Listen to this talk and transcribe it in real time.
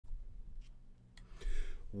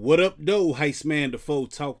What up, though? Heist man, the foe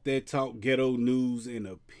talk that talk, ghetto news and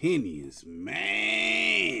opinions.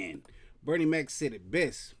 Man, Bernie Mac said it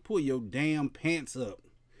best. Pull your damn pants up.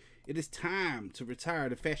 It is time to retire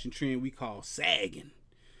the fashion trend we call sagging.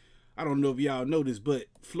 I don't know if y'all know this, but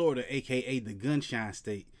Florida, aka the Gunshine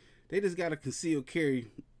State, they just got a concealed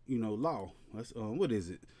carry, law. What is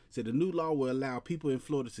it? So the new law will allow people in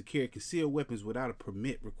Florida to carry concealed weapons without a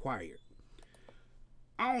permit required.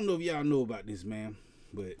 I don't know if y'all know about this, man,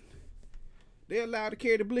 but they're allowed to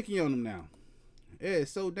carry the blicky on them now. Yeah,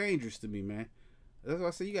 it's so dangerous to me, man. That's why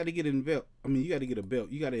I say you got to get a belt. You got to get a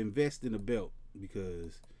belt. You got to invest in a belt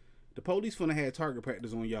because the police finna have target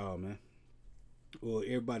practice on y'all, man. Or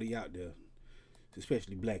everybody out there,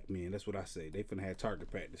 especially black men. That's what I say. They finna have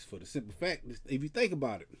target practice for the simple fact, if you think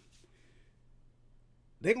about it,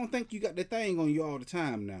 they gonna think you got that thing on you all the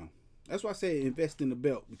time now. That's why I say invest in the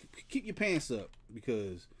belt. Keep your pants up,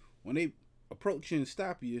 because when they approach you and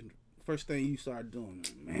stop you, first thing you start doing,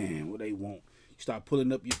 man, what they want. You start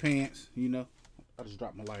pulling up your pants, I just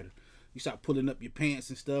dropped my lighter. You start pulling up your pants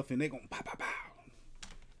and stuff, and they gonna pow, pow, pow.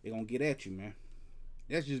 They gonna get at you, man.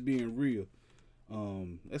 That's just being real.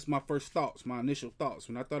 That's my first thoughts, my initial thoughts.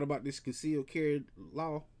 When I thought about this concealed carry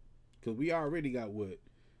law, because we already got what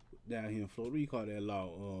down here in Florida, what do you call that law?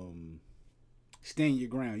 Stand your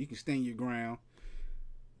ground. You can stand your ground.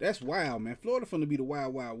 That's wild, man. Florida finna be the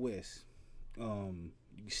wild, wild west. You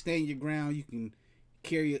can stand your ground. You can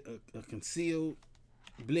carry a concealed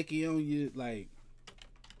blicky on you. Like,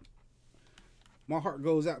 my heart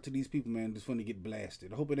goes out to these people, man, that's finna get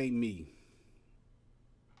blasted. I hope it ain't me,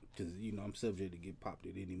 because I'm subject to get popped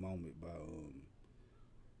at any moment by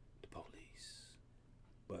the police.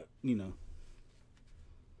 But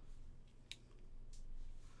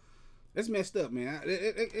that's messed up, man.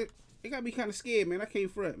 It got me kind of scared, man. I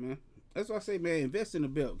can't front, man. That's why I say, man, invest in the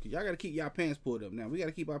belt. Cause y'all got to keep y'all pants pulled up now. We got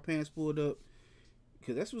to keep our pants pulled up,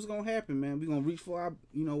 because that's what's going to happen, man. We're going to reach for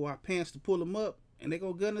our pants to pull them up, and they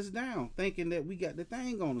going to gun us down thinking that we got the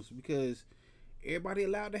thing on us, because everybody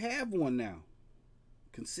allowed to have one now.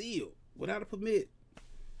 Concealed, without a permit.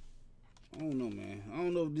 I don't know, man. I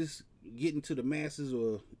don't know if this getting to the masses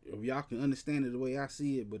or if y'all can understand it the way I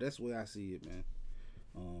see it, but that's the way I see it, man.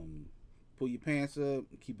 Pull your pants up,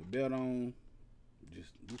 keep a belt on, just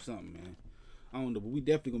do something, man. I don't know, but we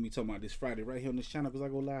definitely gonna be talking about this Friday right here on this channel, because I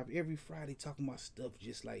go live every Friday talking about stuff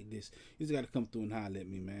just like this. You just gotta come through and holler at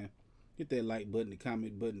me, man. Hit that like button, the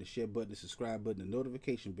comment button, the share button, the subscribe button, the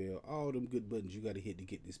notification bell, all them good buttons you gotta hit to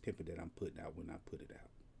get this pepper that I'm putting out when I put it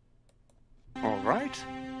out. All right.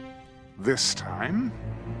 This time,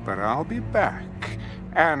 but I'll be back,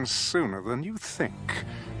 and sooner than you think.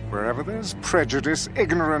 Wherever there's prejudice,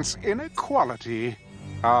 ignorance, inequality,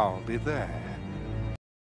 I'll be there.